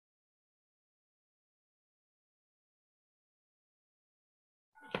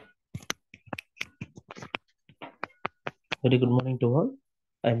Very good morning to all.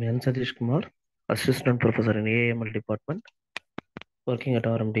 I'm Sathish Kumar, Assistant Professor in AIML Department, working at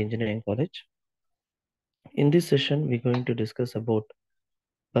RMD Engineering College. In this session, we're going to discuss about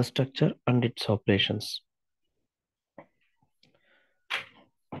bus structure and its operations.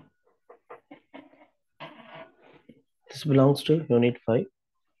 This belongs to Unit 5,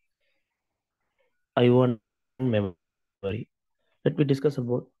 I1 Memory. Let me discuss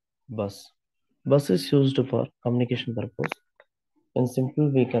about bus. Bus is used for communication purpose. In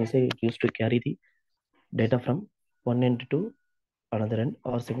simple, we can say it used to carry the data from one end to another end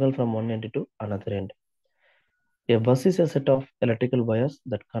or signal from one end to another end. A bus is a set of electrical wires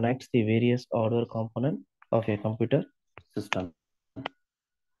that connects the various hardware components of a computer system.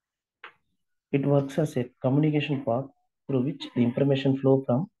 It works as a communication path through which the information flow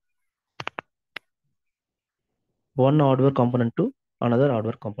from one hardware component to another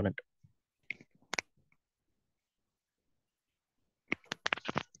hardware component.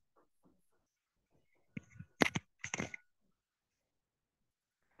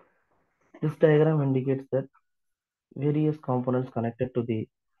 This diagram indicates that various components connected to the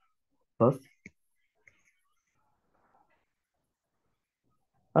bus,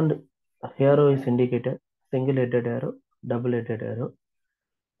 and arrow is indicated single-headed arrow, double-headed arrow.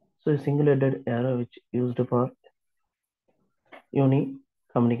 So a single-headed arrow which used for uni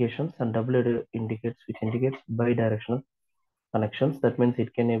communications and double-headed which indicates bidirectional connections. That means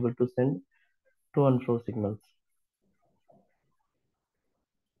it can able to send to and fro signals.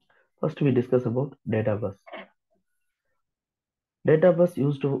 First, we discuss about data bus. Data bus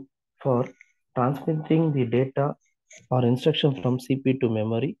used for transmitting the data or instruction from CPU to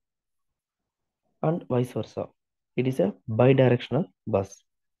memory and vice versa. It is a bidirectional bus.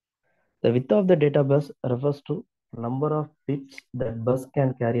 The width of the data bus refers to number of bits that bus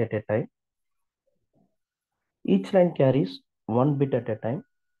can carry at a time. Each line carries one bit at a time.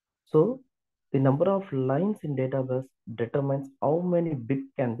 So the number of lines in data bus determines how many bits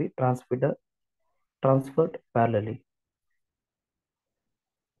can be transferred parallelly.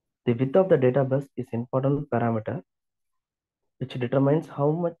 The width of the data bus is an important parameter which determines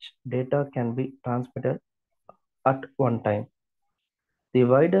how much data can be transmitted at one time. The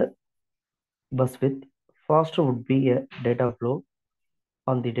wider bus width, faster would be a data flow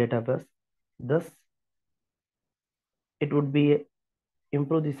on the data bus. Thus, it would be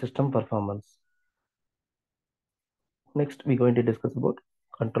improve the system performance. Next, we're going to discuss about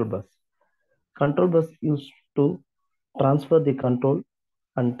control bus. Control bus used to transfer the control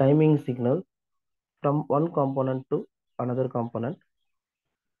and timing signal from one component to another component.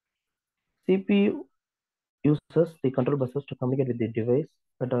 CPU uses the control buses to communicate with the device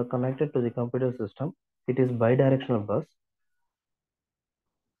that are connected to the computer system. It is bidirectional bus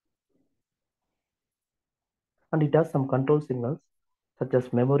and it has some control signals such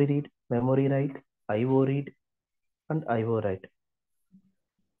as memory read, memory write, IO read, and IO write.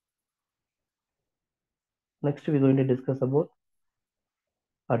 Next, we're going to discuss about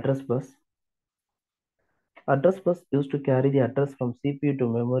address bus. Address bus used to carry the address from CPU to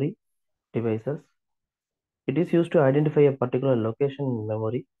memory devices. It is used to identify a particular location in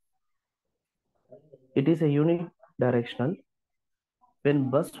memory. It is a unidirectional. When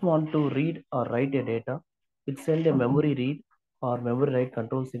bus want to read or write a data, it send a memory read or memory write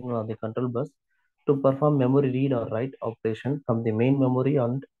control signal on the control bus to perform memory read or write operation from the main memory,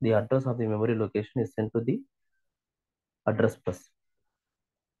 and the address of the memory location is sent to the address bus.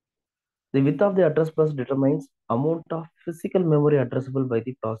 The width of the address bus determines amount of physical memory addressable by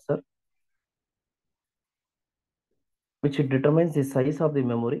the processor, which determines the size of the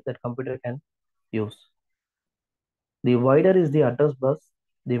memory that computer can use. The wider is the address bus,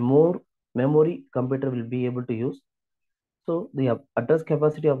 the more memory computer will be able to use. So the address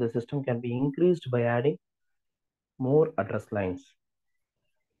capacity of the system can be increased by adding more address lines.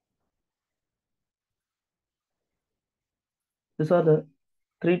 These are the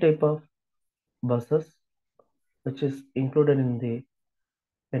three type of buses which is included in the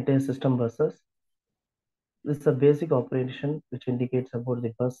entire system buses. This is a basic operation which indicates about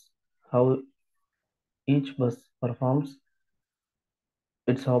the bus, how each bus performs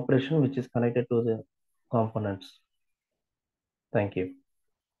its operation which is connected to the components. Thank you.